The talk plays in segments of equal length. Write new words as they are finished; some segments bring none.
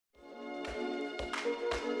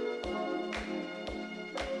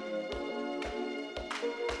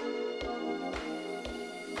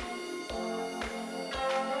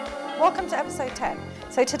Welcome to episode 10.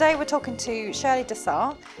 So today we're talking to Shirley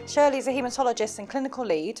Dessar. Shirley is a haematologist and clinical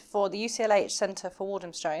lead for the UCLH Centre for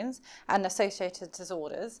Waldenström's and Associated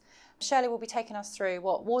Disorders. Shirley will be taking us through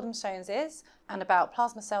what Waldenström's is and about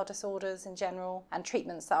plasma cell disorders in general and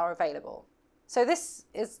treatments that are available. So this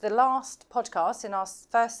is the last podcast in our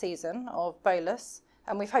first season of Bolus,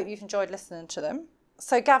 and we hope you've enjoyed listening to them.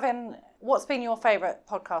 So Gavin, what's been your favourite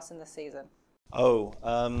podcast in this season?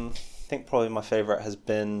 I think probably my favourite has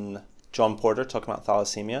been John Porter talking about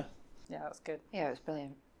thalassemia. Yeah, that's good. Yeah, it was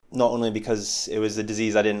brilliant. Not only because it was a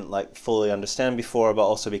disease I didn't fully understand before, but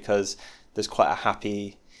also because there's quite a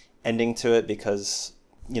happy ending to it, because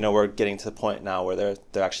we're getting to the point now where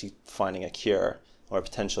they're actually finding a cure or a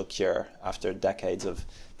potential cure after decades of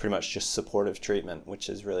pretty much just supportive treatment, which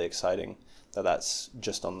is really exciting that's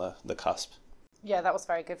just on the cusp. Yeah, that was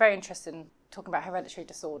very good. Very interesting, talking about hereditary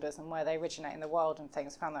disorders and where they originate in the world and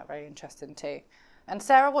things. Found that very interesting too. And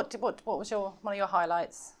Sarah, what was one of your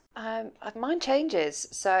highlights? Mine changes.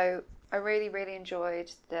 So I really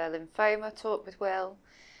enjoyed the lymphoma talk with Will,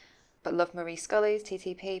 but love Marie Scully's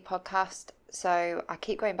TTP podcast. So I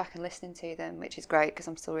keep going back and listening to them, which is great because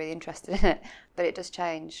I'm still really interested in it. But it does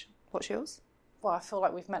change. What's yours? Well, I feel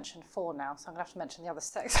like we've mentioned 4 now, so I'm going to have to mention the other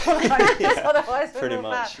 6. Otherwise, pretty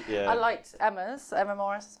much, yeah. I liked Emma's. Emma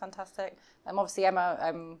Morris is fantastic. Obviously,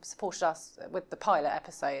 Emma supported us with the pilot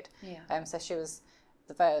episode. Yeah. So she was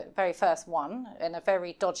the very first one in a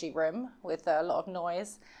very dodgy room with a lot of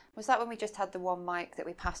noise. Was that when we just had the one mic that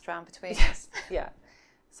we passed around between us? Yeah.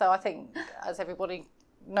 So I think, as everybody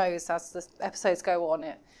knows, as the episodes go on,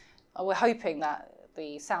 we're hoping that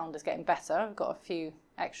the sound is getting better. We've got a few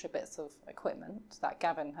extra bits of equipment that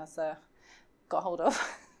Gavin has got hold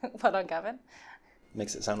of. Well done, Gavin.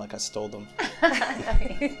 Makes it sound like I stole them.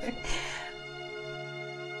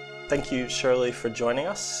 Thank you, Shirley, for joining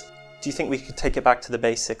us. Do you think we could take it back to the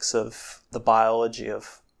basics of the biology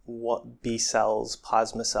of what B cells,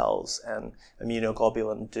 plasma cells, and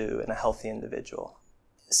immunoglobulin do in a healthy individual?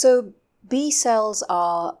 So B cells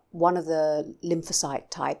are one of the lymphocyte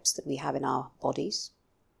types that we have in our bodies.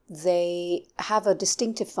 They have a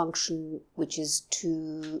distinctive function, which is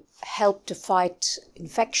to help to fight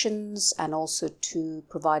infections and also to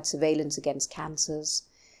provide surveillance against cancers.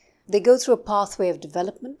 They go through a pathway of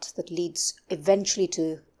development that leads eventually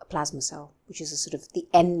to a plasma cell, which is a sort of the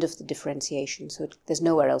end of the differentiation. So there's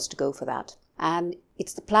nowhere else to go for that. And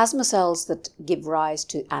it's the plasma cells that give rise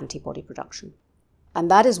to antibody production.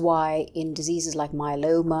 And that is why in diseases like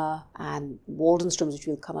myeloma and Waldenström's, which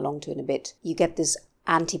we'll come along to in a bit, you get this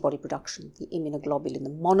antibody production, the immunoglobulin, the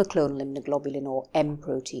monoclonal immunoglobulin or M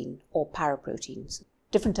protein or paraproteins.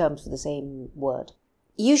 Different terms for the same word.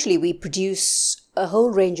 Usually we produce a whole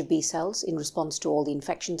range of B cells in response to all the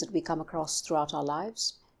infections that we come across throughout our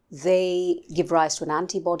lives. They give rise to an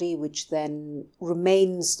antibody which then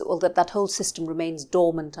remains, well, that whole system remains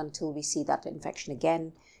dormant until we see that infection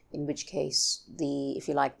again, in which case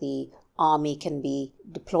the army can be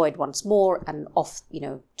deployed once more and off,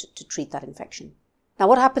 to treat that infection. Now,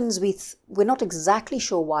 what happens we're not exactly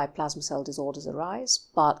sure why plasma cell disorders arise,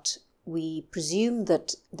 but we presume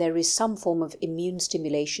that there is some form of immune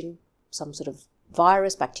stimulation, some sort of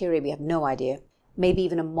virus, bacteria, we have no idea, maybe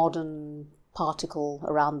even a modern particle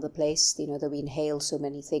around the place, that we inhale so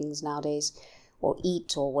many things nowadays, or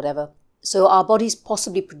eat or whatever. So our bodies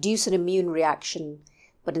possibly produce an immune reaction,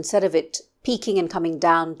 but instead of it peaking and coming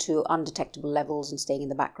down to undetectable levels and staying in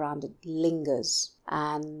the background, it lingers.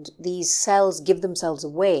 And these cells give themselves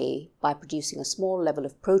away by producing a small level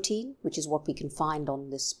of protein, which is what we can find on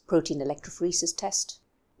this protein electrophoresis test,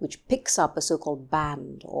 which picks up a so-called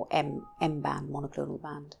band or M band, monoclonal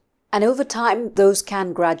band. And over time, those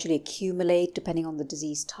can gradually accumulate depending on the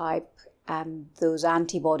disease type. And those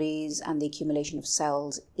antibodies and the accumulation of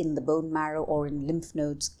cells in the bone marrow or in lymph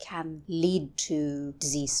nodes can lead to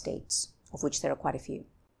disease states, of which there are quite a few.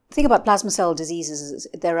 The thing about plasma cell diseases is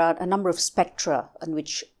there are a number of spectra in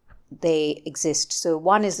which they exist. So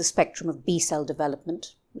one is the spectrum of B cell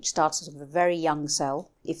development, which starts as a very young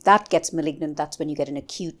cell. If that gets malignant, that's when you get an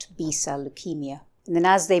acute B cell leukemia. And then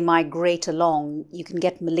as they migrate along, you can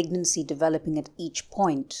get malignancy developing at each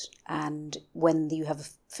point. And when you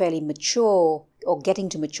have fairly mature or getting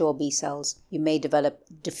to mature B cells, you may develop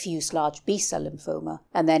diffuse large B cell lymphoma.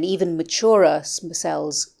 And then even maturer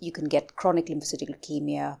cells, you can get chronic lymphocytic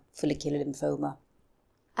leukemia, follicular lymphoma.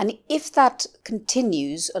 And if that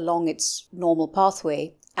continues along its normal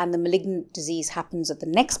pathway and the malignant disease happens at the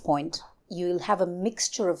next point, you'll have a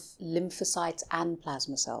mixture of lymphocytes and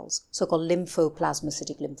plasma cells, so-called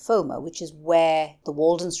lymphoplasmacytic lymphoma, which is where the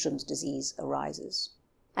Waldenström's disease arises.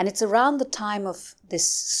 And it's around the time of this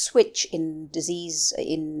switch in disease,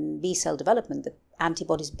 in B cell development, that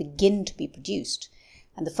antibodies begin to be produced.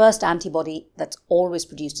 And the first antibody that's always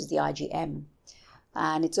produced is the IgM.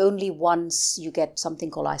 And it's only once you get something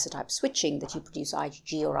called isotype switching that you produce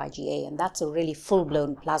IgG or IgA, and that's a really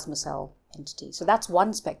full-blown plasma cell entity. So that's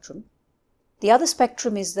one spectrum. The other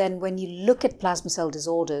spectrum is then when you look at plasma cell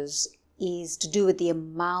disorders is to do with the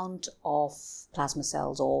amount of plasma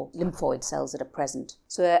cells or lymphoid cells that are present.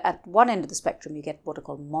 So at one end of the spectrum, you get what are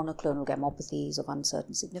called monoclonal gammopathies of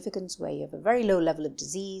uncertain significance, where you have a very low level of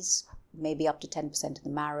disease, maybe up to 10% in the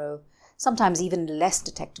marrow, sometimes even less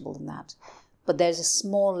detectable than that. But there's a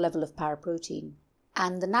small level of paraprotein.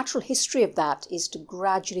 And the natural history of that is to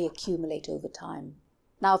gradually accumulate over time.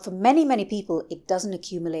 Now, for many, many people, it doesn't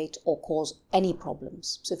accumulate or cause any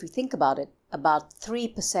problems. So if you think about it, about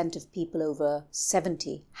 3% of people over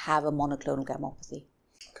 70 have a monoclonal gammopathy.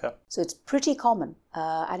 Okay. So it's pretty common.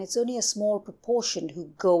 And it's only a small proportion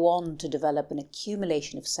who go on to develop an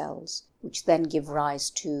accumulation of cells, which then give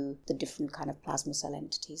rise to the different kind of plasma cell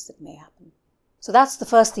entities that may happen. So that's the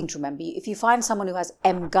first thing to remember. If you find someone who has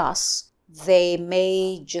MGUS, they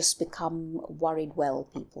may just become worried well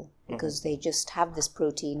people because they just have this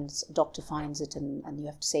protein, a doctor finds it, and you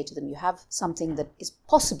have to say to them, you have something that is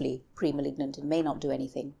possibly pre-malignant and may not do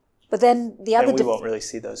anything. But then the other... And we won't really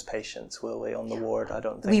see those patients, will we, on the ward? I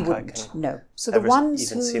don't think we wouldn't, I can no. So the ones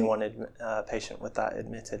even seen one patient with that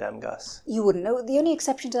admitted MGUS. You wouldn't know. The only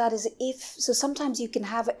exception to that is so sometimes you can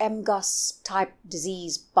have MGUS type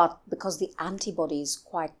disease, but because the antibody is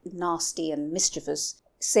quite nasty and mischievous,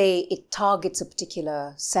 say it targets a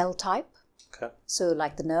particular cell type, okay. So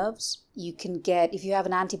like the nerves, you can get, if you have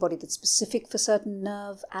an antibody that's specific for certain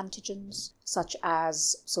nerve antigens, such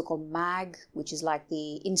as so-called MAG, which is like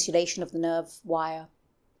the insulation of the nerve wire,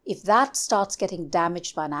 if that starts getting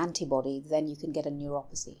damaged by an antibody, then you can get a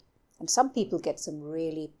neuropathy. And some people get some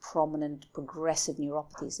really prominent progressive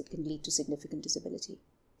neuropathies that can lead to significant disability.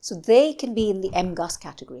 So they can be in the MGUS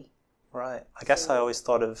category. Right. I guess I always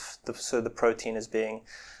thought of the protein as being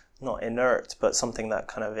not inert, but something that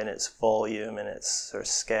kind of in its volume, in its sort of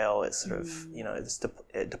scale, it's sort of,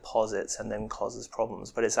 it deposits and then causes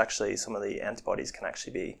problems. But it's actually, some of the antibodies can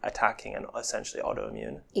actually be attacking and essentially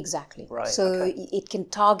autoimmune. Exactly. Right. So okay. It can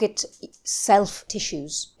target self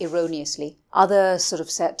tissues erroneously. Other sort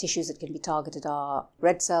of tissues that can be targeted are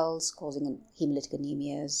red cells causing hemolytic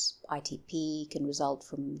anemias. ITP can result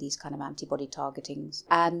from these kind of antibody targetings.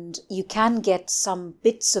 And you can get some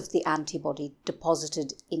bits of the antibody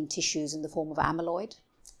deposited in tissues in the form of amyloid.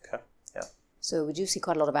 Okay, yeah. So we do see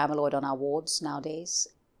quite a lot of amyloid on our wards nowadays.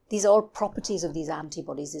 These are all properties of these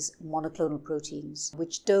antibodies, these monoclonal proteins,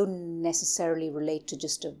 which don't necessarily relate to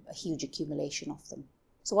just a huge accumulation of them.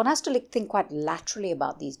 So one has to think quite laterally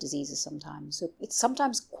about these diseases sometimes. So it's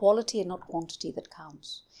sometimes quality and not quantity that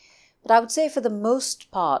counts. But I would say for the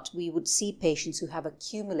most part, we would see patients who have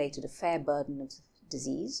accumulated a fair burden of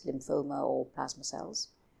disease, lymphoma or plasma cells.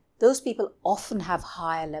 Those people often have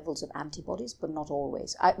higher levels of antibodies, but not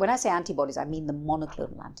always. When I say antibodies, I mean the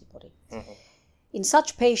monoclonal antibody. Mm-hmm. In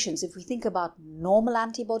such patients, if we think about normal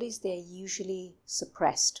antibodies, they're usually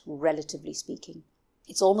suppressed, relatively speaking.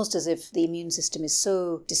 It's almost as if the immune system is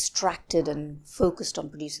so distracted and focused on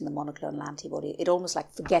producing the monoclonal antibody, it almost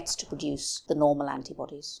like forgets to produce the normal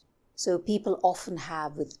antibodies. So people often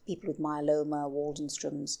have, with people with myeloma,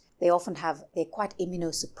 Waldenstrom's, they're quite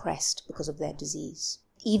immunosuppressed because of their disease.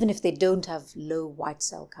 Even if they don't have low white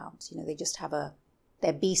cell counts, they just have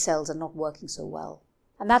their B cells are not working so well.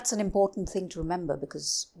 And that's an important thing to remember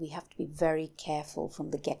because we have to be very careful from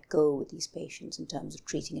the get-go with these patients in terms of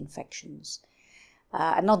treating infections.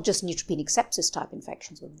 And not just neutropenic sepsis type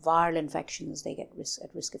infections, but viral infections. They get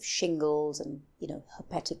at risk of shingles and,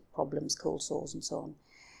 herpetic problems, cold sores and so on.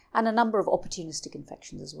 And a number of opportunistic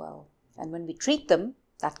infections as well. And when we treat them,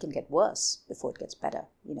 that can get worse before it gets better,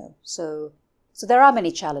 So there are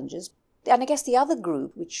many challenges. And I guess the other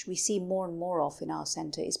group, which we see more and more of in our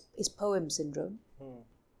centre, is POEMS syndrome.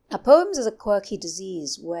 Now, POEMS is a quirky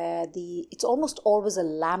disease where it's almost always a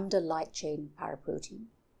lambda light chain paraprotein,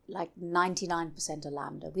 like 99% a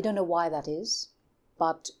lambda. We don't know why that is,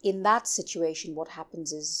 but in that situation, what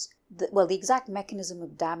happens is, the exact mechanism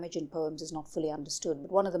of damage in POEMS is not fully understood,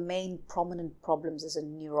 but one of the main prominent problems is a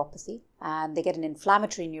neuropathy, and they get an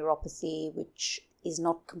inflammatory neuropathy, which is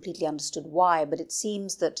not completely understood why, but it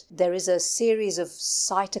seems that there is a series of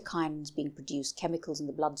cytokines being produced, chemicals in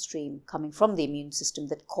the bloodstream coming from the immune system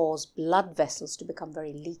that cause blood vessels to become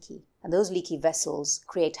very leaky. And those leaky vessels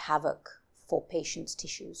create havoc for patients'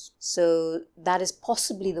 tissues. So that is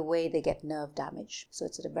possibly the way they get nerve damage. So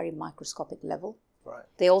it's at a very microscopic level. Right.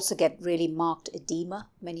 They also get really marked edema,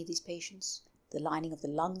 many of these patients. The lining of the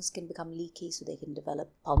lungs can become leaky, so they can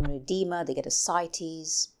develop pulmonary edema, they get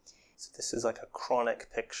ascites. So this is like a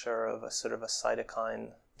chronic picture of a sort of a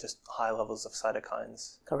cytokine, just high levels of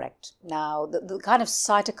cytokines. Correct. Now, the kind of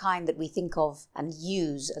cytokine that we think of and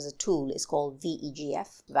use as a tool is called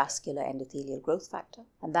VEGF, vascular endothelial growth factor.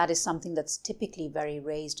 And that is something that's typically very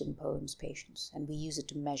raised in POEMS patients. And we use it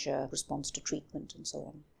to measure response to treatment and so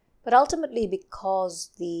on. But ultimately, because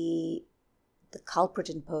the culprit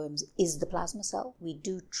in POEMS is the plasma cell, we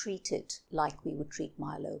do treat it like we would treat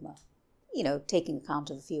myeloma. Taking account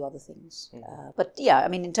of a few other things. But yeah, I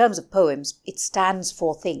mean, in terms of POEMS, it stands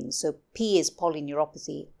for things. So P is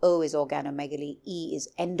polyneuropathy, O is organomegaly, E is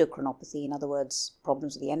endocrinopathy, in other words,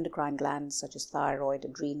 problems with the endocrine glands such as thyroid,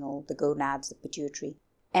 adrenal, the gonads, the pituitary.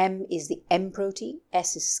 M is the M protein,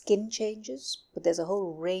 S is skin changes, but there's a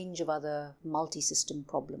whole range of other multi-system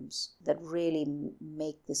problems that really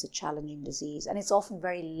make this a challenging disease. And it's often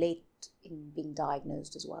very late in being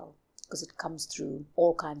diagnosed as well, because it comes through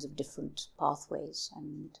all kinds of different pathways,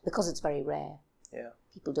 and because it's very rare,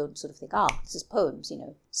 people don't sort of think, this is POEMS,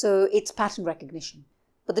 So it's pattern recognition.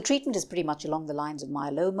 But the treatment is pretty much along the lines of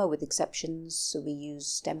myeloma with exceptions. So we use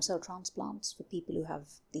stem cell transplants for people who have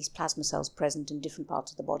these plasma cells present in different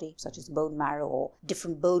parts of the body, such as bone marrow or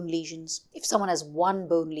different bone lesions. If someone has one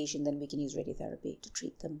bone lesion, then we can use radiotherapy to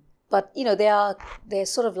treat them. But, they're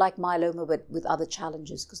sort of like myeloma, but with other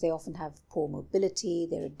challenges, because they often have poor mobility,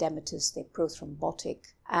 they're edematous, they're prothrombotic,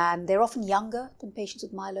 and they're often younger than patients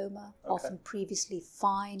with myeloma, often previously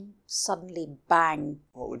fine, suddenly bang.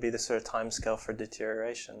 What would be the sort of timescale for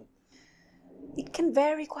deterioration? It can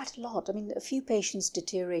vary quite a lot. I mean, a few patients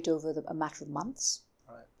deteriorate over a matter of months.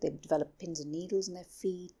 Right. They develop pins and needles in their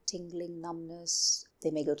feet, tingling, numbness.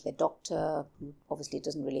 They may go to their doctor, who obviously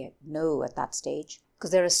doesn't really know at that stage,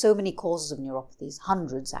 because there are so many causes of neuropathies,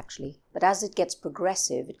 hundreds actually. But as it gets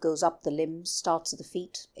progressive, it goes up the limbs, starts at the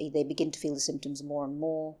feet. They begin to feel the symptoms more and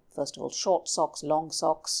more. First of all, short socks, long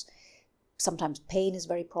socks. Sometimes pain is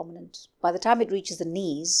very prominent. By the time it reaches the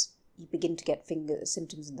knees, you begin to get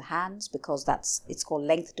symptoms in the hands, because it's called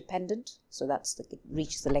length dependent. So it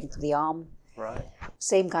reaches the length of the arm. Right.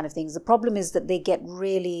 Same kind of things. The problem is that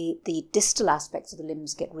the distal aspects of the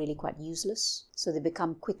limbs get really quite useless. So they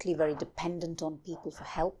become quickly very dependent on people for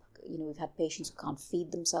help. We've had patients who can't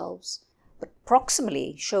feed themselves. But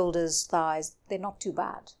proximally, shoulders, thighs, they're not too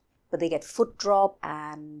bad. But they get foot drop,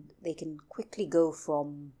 and they can quickly go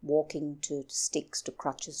from walking to sticks, to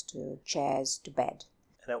crutches, to chairs, to bed.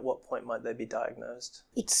 And at what point might they be diagnosed?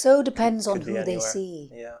 It so depends on Could be who they anywhere.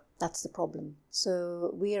 see. Yeah. That's the problem.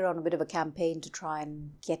 So we are on a bit of a campaign to try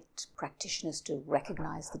and get practitioners to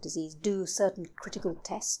recognize the disease, do certain critical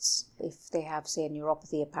tests. If they have, say, a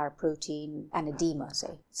neuropathy, a paraprotein, and edema,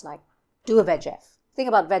 say, it's like, do a VEGF. The thing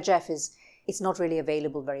about VEGF is it's not really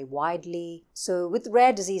available very widely. So with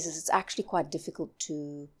rare diseases, it's actually quite difficult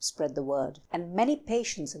to spread the word. And many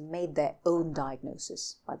patients have made their own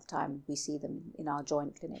diagnosis by the time we see them in our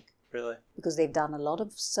joint clinic. Really? Because they've done a lot of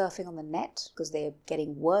surfing on the net, because they're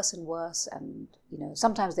getting worse and worse. And,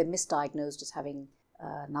 sometimes they're misdiagnosed as having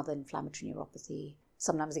another inflammatory neuropathy.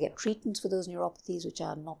 Sometimes they get treatments for those neuropathies, which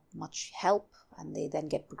are not much help, and they then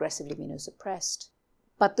get progressively immunosuppressed.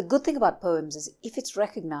 But the good thing about POEMS is if it's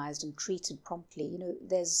recognized and treated promptly,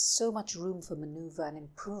 there's so much room for maneuver and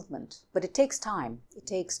improvement. But it takes time. It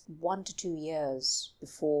takes 1 to 2 years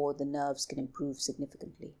before the nerves can improve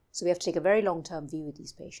significantly. So we have to take a very long-term view with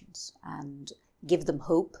these patients and give them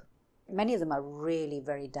hope. Many of them are really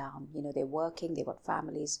very down. They're working, they've got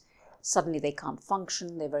families. Suddenly they can't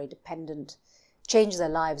function, they're very dependent. Change their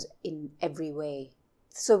lives in every way.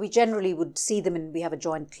 So we generally would see them, and we have a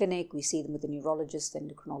joint clinic. We see them with the neurologist, the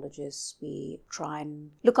endocrinologist. We try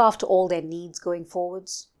and look after all their needs going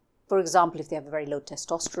forwards. For example, if they have a very low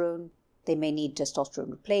testosterone, they may need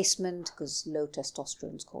testosterone replacement, because low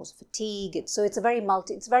testosterone causes fatigue. So it's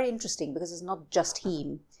it's very interesting, because it's not just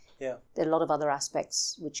heme. Yeah. There are a lot of other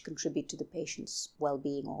aspects which contribute to the patient's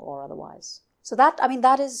well-being or otherwise. So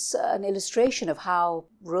that is an illustration of how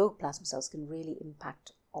rogue plasma cells can really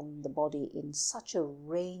impact on the body in such a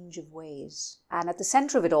range of ways. And at the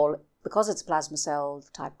center of it all, because it's a plasma cell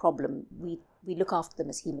type problem, we look after them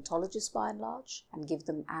as hematologists by and large, and give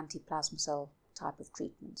them anti-plasma cell type of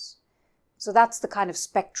treatments. So that's the kind of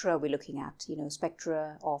spectra we're looking at,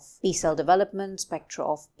 spectra of B-cell development, spectra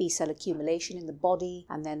of B-cell accumulation in the body,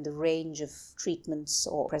 and then the range of treatments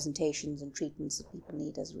or presentations and treatments that people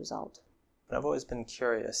need as a result. I've always been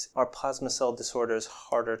curious, are plasma cell disorders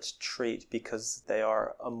harder to treat because they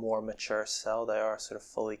are a more mature cell, they are sort of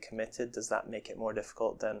fully committed? Does that make it more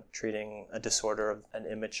difficult than treating a disorder of an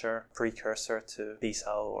immature precursor to B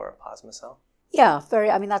cell or a plasma cell? Yeah,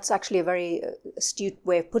 that's actually a very astute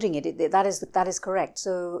way of putting it. That is correct.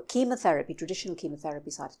 So chemotherapy, traditional chemotherapy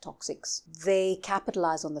cytotoxics, they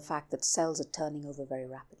capitalize on the fact that cells are turning over very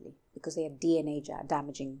rapidly because they are DNA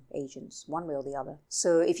damaging agents, one way or the other.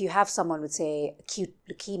 So if you have someone with, say, acute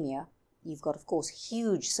leukemia, you've got, of course,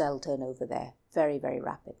 huge cell turnover there, very, very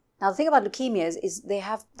rapid. Now, the thing about leukemias is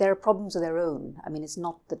there are problems of their own. I mean, it's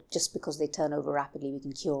not that just because they turn over rapidly, we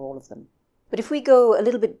can cure all of them. But if we go a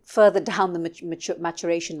little bit further down the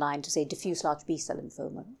maturation line to, say, diffuse large B-cell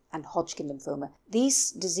lymphoma and Hodgkin lymphoma,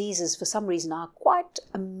 these diseases, for some reason, are quite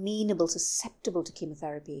amenable, susceptible to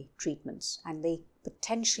chemotherapy treatments, and they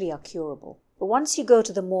potentially are curable. But once you go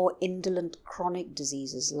to the more indolent chronic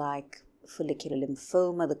diseases like follicular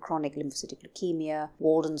lymphoma, the chronic lymphocytic leukemia,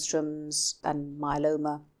 Waldenstrom's, and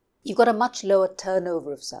myeloma, you've got a much lower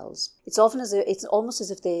turnover of cells. It's almost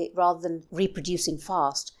as if they, rather than reproducing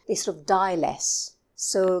fast, they sort of die less.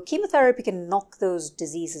 So chemotherapy can knock those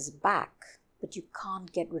diseases back, but you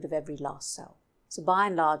can't get rid of every last cell. So by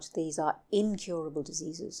and large, these are incurable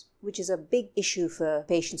diseases, which is a big issue for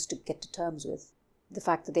patients to get to terms with. The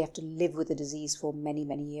fact that they have to live with the disease for many,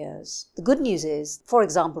 many years. The good news is, for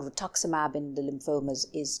example, rituximab in the lymphomas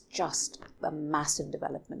is just a massive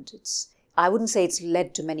development. I wouldn't say it's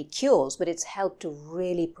led to many cures, but it's helped to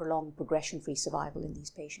really prolong progression-free survival in these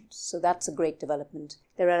patients. So that's a great development.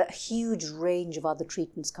 There are a huge range of other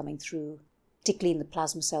treatments coming through, particularly in the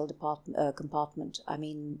plasma cell compartment. I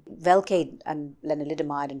mean, Velcade and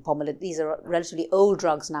lenalidomide and Pomalyst, these are relatively old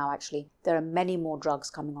drugs now, actually. There are many more drugs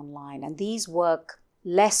coming online, and these work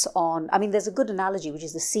less on, there's a good analogy, which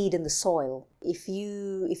is the seed in the soil. If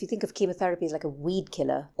you think of chemotherapy as like a weed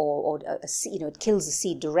killer, or it kills the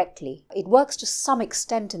seed directly, it works to some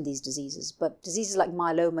extent in these diseases, but diseases like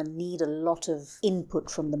myeloma need a lot of input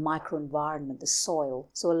from the microenvironment, the soil.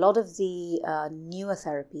 So a lot of the newer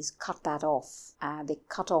therapies cut that off, and they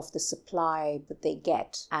cut off the supply that they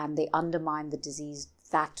get, and they undermine the disease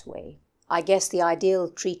that way. I guess the ideal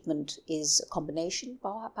treatment is a combination,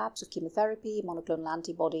 perhaps, of chemotherapy, monoclonal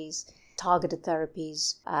antibodies, targeted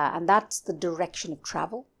therapies, and that's the direction of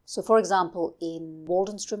travel. So, for example, in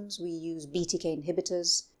Waldenstrom's, we use BTK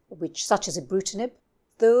inhibitors, such as ibrutinib.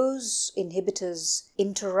 Those inhibitors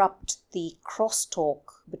interrupt the crosstalk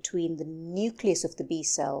between the nucleus of the B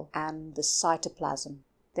cell and the cytoplasm.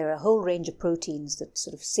 There are a whole range of proteins that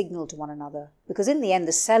sort of signal to one another. Because in the end,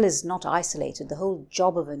 the cell is not isolated. The whole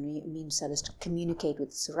job of an immune cell is to communicate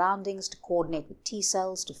with surroundings, to coordinate with T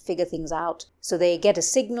cells, to figure things out. So they get a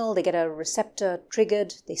signal, they get a receptor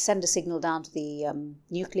triggered, they send a signal down to the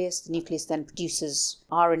nucleus. The nucleus then produces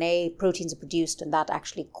RNA, proteins are produced, and that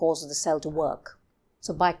actually causes the cell to work.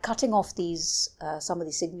 So by cutting off some of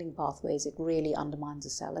these signaling pathways, it really undermines the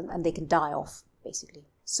cell, and they can die off, basically.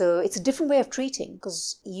 So it's a different way of treating,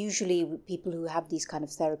 because usually people who have these kind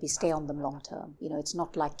of therapies stay on them long term. It's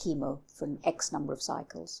not like chemo for an X number of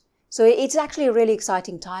cycles. So it's actually a really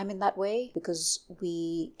exciting time in that way, because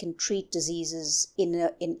we can treat diseases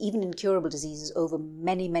even incurable diseases over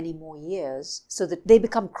many, many more years, so that they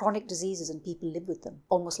become chronic diseases and people live with them,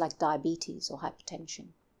 almost like diabetes or hypertension.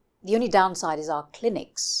 The only downside is our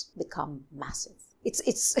clinics become massive.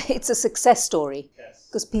 It's a success story,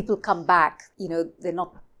 because people come back, they're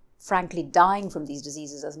not frankly dying from these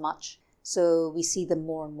diseases as much. So we see them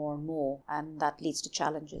more and more and more, and that leads to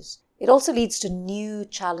challenges. It also leads to new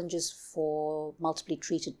challenges for multiply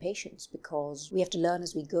treated patients, because we have to learn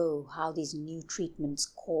as we go how these new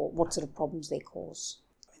treatments what sort of problems they cause.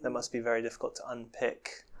 That must be very difficult to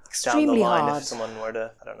unpick Extremely down the line hard. If someone were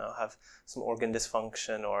to, have some organ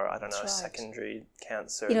dysfunction or, Right. secondary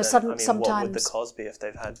cancer. Sometimes what would the cause be if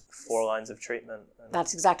they've had 4 lines of treatment?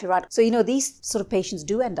 That's exactly right. So, these sort of patients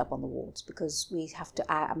do end up on the wards because we have to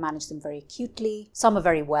manage them very acutely. Some are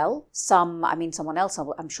very well. Someone else,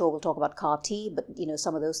 I'm sure we'll talk about CAR T, but,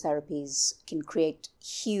 some of those therapies can create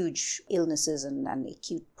huge illnesses and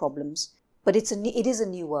acute problems. But it is a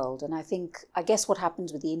new world, and I guess what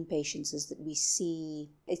happens with the inpatients is that we see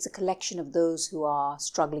it's a collection of those who are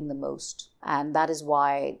struggling the most, and that is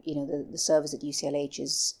why the service at UCLH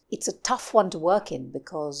it's a tough one to work in,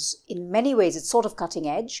 because in many ways it's sort of cutting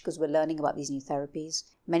edge because we're learning about these new therapies.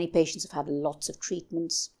 Many patients have had lots of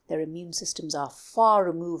treatments. Their immune systems are far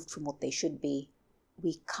removed from what they should be.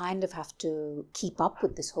 We kind of have to keep up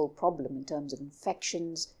with this whole problem in terms of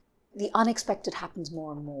infections. The unexpected happens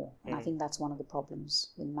more and more, and I think that's one of the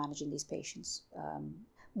problems in managing these patients.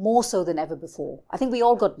 more so than ever before. I think we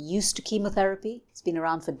all got used to chemotherapy. It's been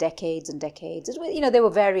around for decades and decades. There were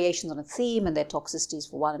variations on a theme and their toxicities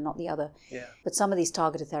for one and not the other. Yeah. But some of these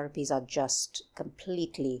targeted therapies are just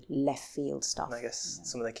completely left field stuff. And I guess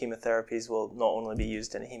some of the chemotherapies will not only be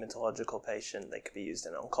used in a hematological patient, they could be used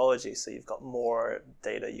in oncology. So you've got more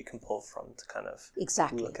data you can pull from to kind of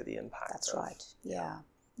look at the impact. That's right. Yeah.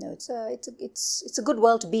 No, it's a good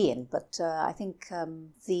world to be in, but I think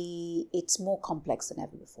it's more complex than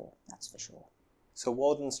ever before. That's for sure. So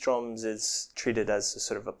Waldenstrom's is treated as a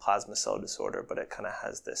sort of a plasma cell disorder, but it kind of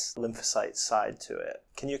has this lymphocyte side to it.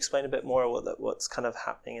 Can you explain a bit more what's kind of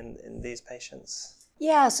happening in these patients?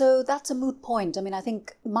 Yeah, so that's a moot point. I mean, I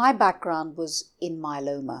think my background was in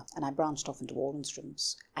myeloma, and I branched off into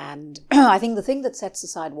Waldenstrom's. And I think the thing that sets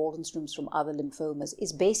aside Waldenstrom's from other lymphomas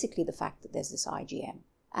is basically the fact that there's this IgM.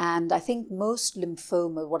 And I think most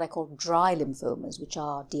lymphoma, what I call dry lymphomas, which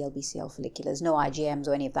are DLBCL folliculars, no IgMs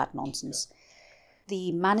or any of that nonsense,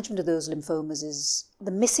 the management of those lymphomas is the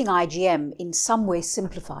missing IgM in some way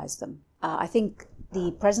simplifies them. I think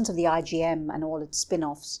the presence of the IgM and all its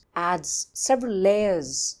spin-offs adds several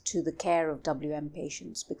layers to the care of WM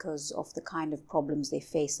patients because of the kind of problems they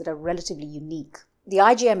face that are relatively unique. The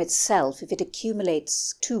IgM itself, if it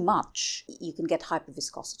accumulates too much, you can get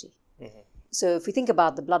hyperviscosity. Mm-hmm. So if we think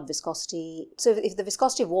about the blood viscosity, so if the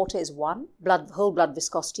viscosity of water is 1, whole blood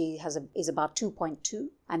viscosity is about 2.2.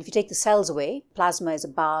 And if you take the cells away, plasma is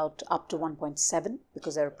about up to 1.7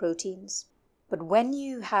 because there are proteins. But when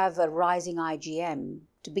you have a rising IgM,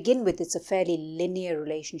 to begin with, it's a fairly linear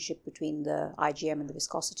relationship between the IgM and the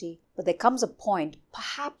viscosity. But there comes a point,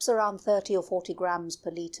 perhaps around 30 or 40 grams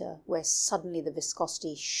per litre, where suddenly the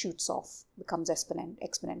viscosity shoots off, becomes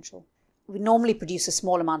exponential. We normally produce a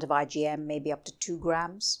small amount of IgM, maybe up to 2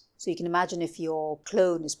 grams. So you can imagine if your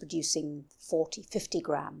clone is producing 40, 50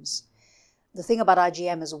 grams. The thing about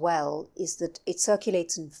IgM as well is that it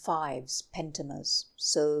circulates in 5s, pentamers.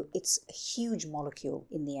 So it's a huge molecule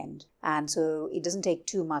in the end. And so it doesn't take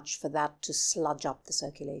too much for that to sludge up the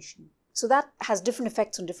circulation. So that has different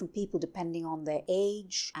effects on different people depending on their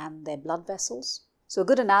age and their blood vessels. So a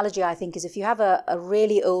good analogy, I think, is if you have a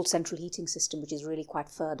really old central heating system, which is really quite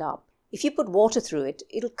furred up, if you put water through it,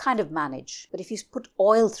 it'll kind of manage. But if you put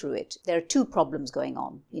oil through it, there are 2 problems going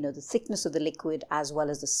on. The thickness of the liquid as well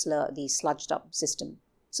as the sludged up system.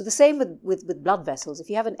 So the same with blood vessels. If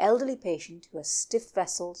you have an elderly patient who has stiff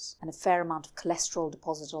vessels and a fair amount of cholesterol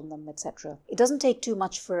deposit on them, etc., it doesn't take too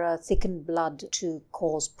much for a thickened blood to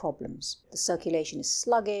cause problems. The circulation is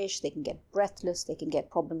sluggish, they can get breathless, they can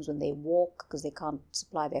get problems when they walk because they can't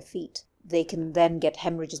supply their feet. They can then get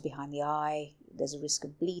hemorrhages behind the eye. There's a risk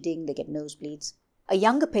of bleeding, they get nosebleeds. A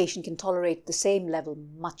younger patient can tolerate the same level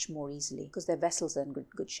much more easily because their vessels are in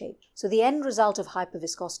good shape. So the end result of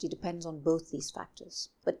hyperviscosity depends on both these factors.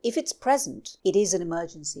 But if it's present, it is an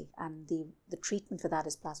emergency, and the treatment for that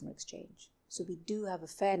is plasma exchange. So we do have a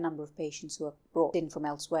fair number of patients who are brought in from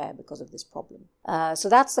elsewhere because of this problem. So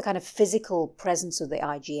that's the kind of physical presence of the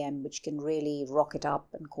IgM which can really rock it up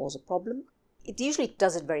and cause a problem. It usually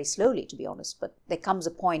does it very slowly, to be honest, but there comes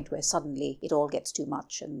a point where suddenly it all gets too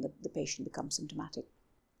much and the patient becomes symptomatic.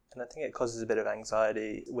 And I think it causes a bit of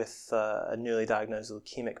anxiety with a newly diagnosed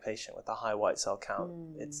leukemic patient with a high white cell count.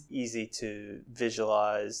 It's easy to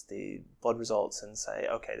visualize the blood results and say,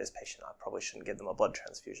 okay, this patient, I probably shouldn't give them a blood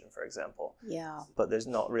transfusion, for example. Yeah. But there's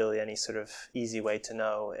not really any sort of easy way to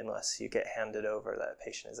know unless you get handed over that a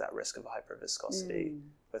patient is at risk of hyperviscosity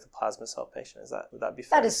with a plasma cell patient. Would that be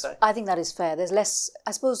fair to say? I think that is fair. There's less,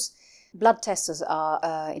 I suppose. Blood tests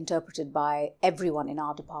are interpreted by everyone in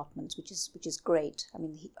our departments, which is great. I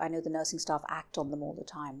mean, I know the nursing staff act on them all the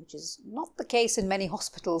time, which is not the case in many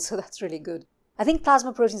hospitals, so that's really good. I think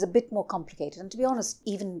plasma protein is a bit more complicated, and to be honest,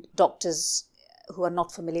 even doctors who are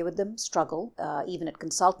not familiar with them struggle, even at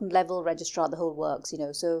consultant level, registrar, the whole works,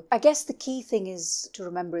 So I guess the key thing is to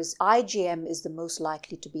remember is IgM is the most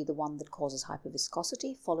likely to be the one that causes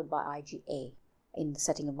hyperviscosity, followed by IgA. In the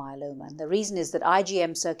setting of myeloma. And the reason is that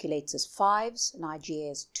IgM circulates as 5s and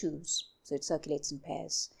IgA as 2s. So it circulates in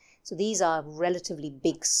pairs. So these are relatively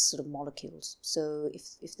big sort of molecules. So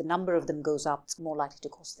if the number of them goes up, it's more likely to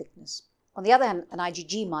cause thickness. On the other hand, an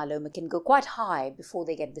IgG myeloma can go quite high before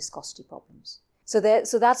they get viscosity problems. So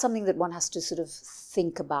that's something that one has to sort of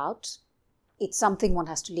think about. It's something one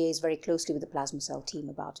has to liaise very closely with the plasma cell team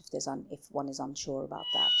about if one is unsure about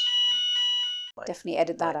that. Definitely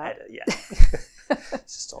edit that out. Yeah.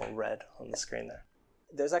 It's just all red on the screen there.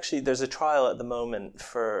 There's a trial at the moment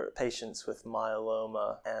for patients with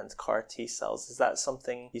myeloma and CAR T cells. Is that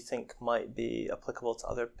something you think might be applicable to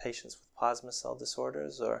other patients with plasma cell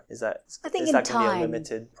disorders, or is that going to be a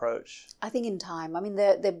limited approach? I think in time. I mean,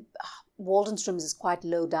 Waldenstrom's is quite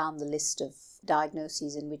low down the list of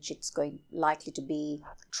diagnoses in which it's likely to be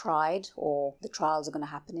tried or the trials are going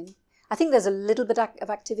to happen in. I think there's a little bit of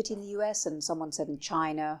activity in the US, and someone said in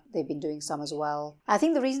China they've been doing some as well. I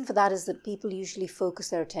think the reason for that is that people usually focus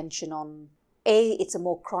their attention on, A, it's a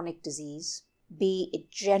more chronic disease, B,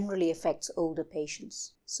 it generally affects older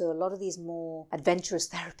patients. So a lot of these more adventurous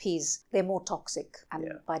therapies, they're more toxic,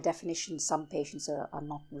 and by definition, some patients are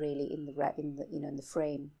not really in the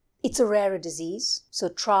frame. It's a rarer disease, so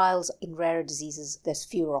trials in rarer diseases, there's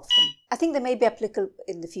fewer of them. I think they may be applicable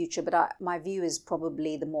in the future, but my view is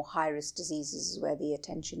probably the more high-risk diseases is where the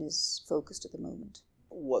attention is focused at the moment.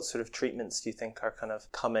 What sort of treatments do you think are kind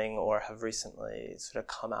of coming or have recently sort of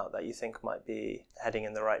come out that you think might be heading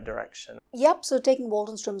in the right direction? Yep, so taking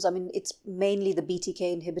Waldenstrom's, I mean, it's mainly the BTK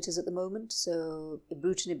inhibitors at the moment. So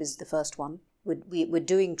ibrutinib is the first one. We're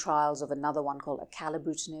doing trials of another one called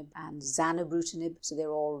acalabrutinib and zanubrutinib. So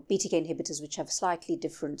they're all BTK inhibitors which have slightly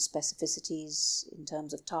different specificities in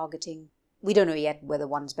terms of targeting. We don't know yet whether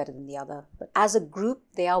one's better than the other, but as a group,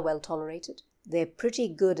 they are well tolerated. They're pretty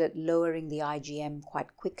good at lowering the IgM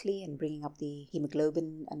quite quickly and bringing up the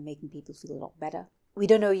hemoglobin and making people feel a lot better. We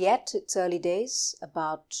don't know yet, it's early days,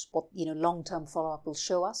 about what long-term follow-up will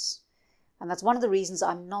show us. And that's one of the reasons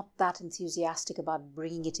I'm not that enthusiastic about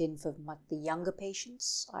bringing it in for the younger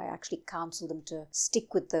patients. I actually counsel them to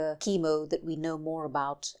stick with the chemo that we know more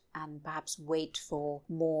about and perhaps wait for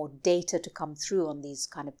more data to come through on these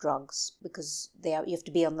kind of drugs, because you have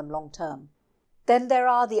to be on them long term. Then there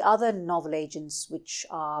are the other novel agents which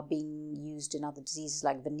are being used in other diseases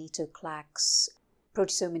like venetoclax,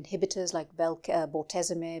 proteasome inhibitors like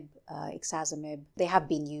bortezomib, ixazomib. They have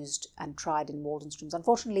been used and tried in Waldenstrom's.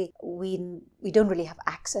 Unfortunately, we don't really have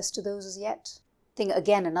access to those as yet. I think,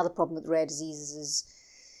 again, another problem with rare diseases is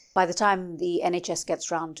by the time the NHS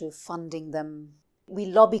gets round to funding them, we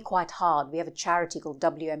lobby quite hard. We have a charity called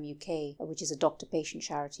WMUK, which is a doctor-patient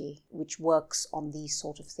charity, which works on these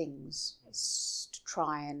sort of things to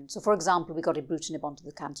try and... So, for example, we got ibrutinib onto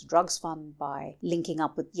the Cancer Drugs Fund by linking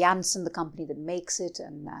up with Janssen, the company that makes it,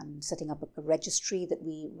 and setting up a registry that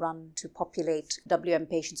we run to populate WM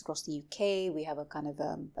patients across the UK. We have a kind of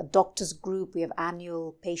a doctors group. We have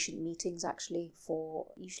annual patient meetings, actually, for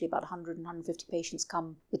usually about 100 and 150 patients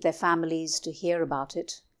come with their families to hear about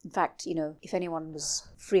it. In fact, if anyone was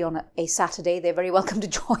free on a Saturday, they're very welcome to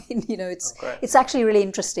join. It's actually really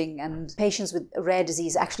interesting, and patients with a rare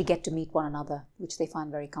disease actually get to meet one another, which they find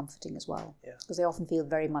very comforting as well, because they often feel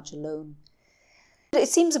very much alone. It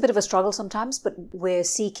seems a bit of a struggle sometimes, but we're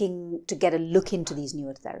seeking to get a look into these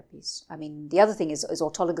newer therapies. I mean, the other thing is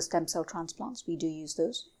autologous stem cell transplants. We do use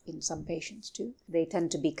those in some patients too. They tend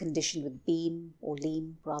to be conditioned with BEAM or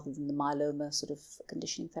LEAM rather than the myeloma sort of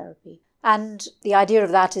conditioning therapy. And the idea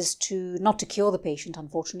of that is not to cure the patient,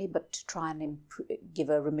 unfortunately, but to try and give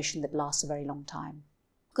a remission that lasts a very long time.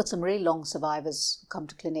 We've got some really long survivors who come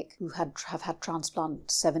to clinic who have had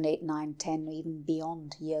transplant 7, 8, 9, 10, or even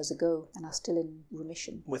beyond years ago and are still in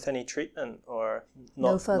remission. With any treatment or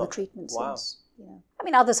not? No further treatment Wow. since. I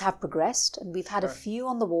mean, others have progressed, and we've had a few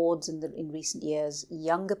on the wards in recent years,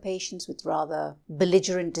 younger patients with rather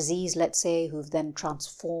belligerent disease, let's say, who've then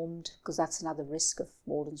transformed, because that's another risk of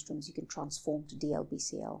Waldenstrom's, you can transform to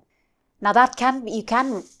DLBCL. Now, you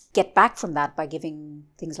can get back from that by giving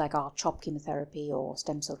things like R-CHOP chemotherapy or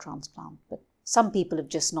stem cell transplant, but some people have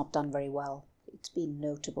just not done very well. It's been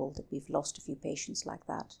notable that we've lost a few patients like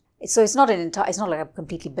that. So it's not like a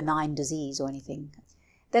completely benign disease or anything.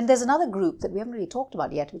 Then there's another group that we haven't really talked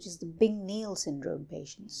about yet, which is the Bing-Neal syndrome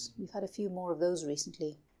patients. We've had a few more of those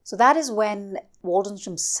recently. So that is when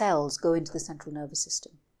Waldenstrom's cells go into the central nervous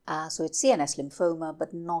system. So it's CNS lymphoma,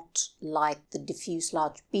 but not like the diffuse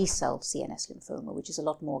large B-cell CNS lymphoma, which is a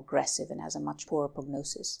lot more aggressive and has a much poorer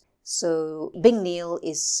prognosis. So Bing-Neal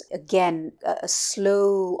is, again, a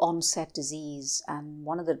slow onset disease, and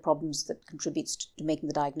one of the problems that contributes to making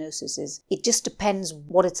the diagnosis is it just depends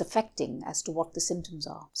what it's affecting as to what the symptoms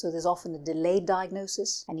are. So there's often a delayed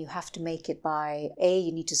diagnosis, and you have to make it by,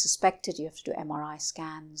 you need to suspect it, you have to do MRI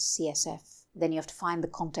scans, CSF, then you have to find the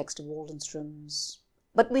context of Waldenstrom's.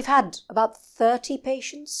 But we've had about 30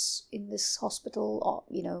 patients in this hospital,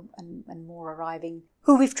 and more arriving,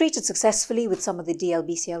 who we've treated successfully with some of the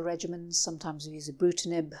DLBCL regimens. Sometimes we use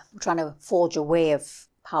ibrutinib. We're trying to forge a way of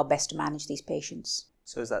how best to manage these patients.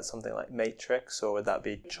 So is that something like Matrix, or would that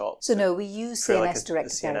be CHOPS? So no, we use For like CNS a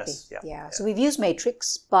directed CNS, therapy. yeah. So we've used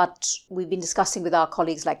Matrix, but we've been discussing with our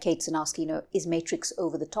colleagues like Kate Zanarski, is Matrix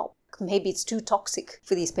over the top? Maybe it's too toxic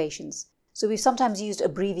for these patients. So we've sometimes used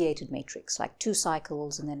abbreviated Matrix, like 2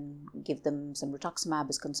 cycles, and then give them some rituximab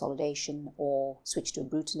as consolidation, or switch to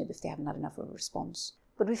ibrutinib if they haven't had enough of a response.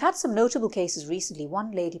 But we've had some notable cases recently.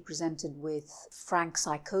 One lady presented with frank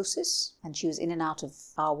psychosis, and she was in and out of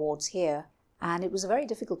our wards here. And it was a very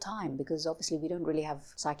difficult time because obviously we don't really have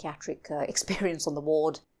psychiatric experience on the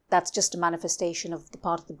ward. That's just a manifestation of the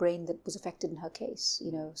part of the brain that was affected in her case,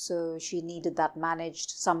 So she needed that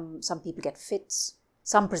managed. Some people get fits.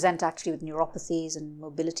 Some present actually with neuropathies and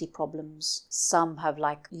mobility problems. Some have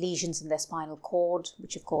like lesions in their spinal cord,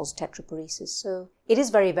 which have caused tetraparesis. So it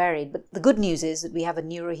is very varied. But the good news is that we have a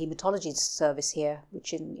neurohematology service here,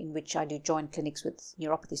 in which I do joint clinics with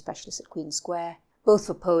neuropathy specialists at Queen Square, both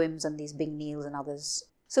for POEMS and these Bing Neals and others.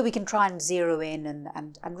 So we can try and zero in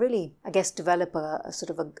and really, I guess, develop a sort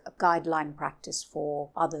of a guideline practice for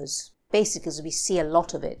others. Basically, as we see a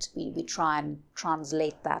lot of it, we try and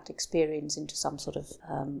translate that experience into some sort of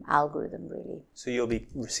algorithm, really. So you'll be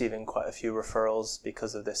receiving quite a few referrals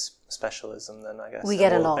because of this specialism then, I guess? We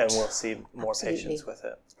get a lot. And we'll see more Absolutely. Patients with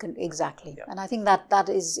it. Exactly. Yeah. And I think that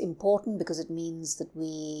is important because it means that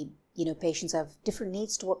patients have different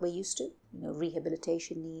needs to what we're used to.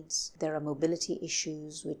 Rehabilitation needs. There are mobility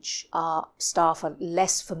issues which our staff are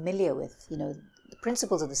less familiar with. The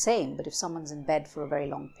principles are the same, but if someone's in bed for a very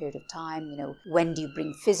long period of time, when do you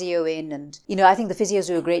bring physio in? And, I think the physios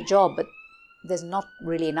do a great job, but there's not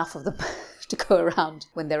really enough of them to go around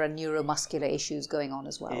when there are neuromuscular issues going on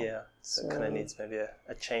as well. Yeah, so it kind of needs maybe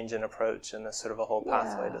a change in approach and a sort of a whole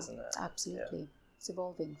pathway, doesn't it? Absolutely. Yeah. It's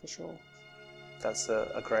evolving for sure. That's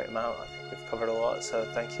a great amount. I think we've covered a lot, so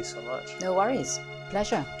thank you so much. No worries.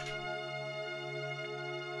 Pleasure.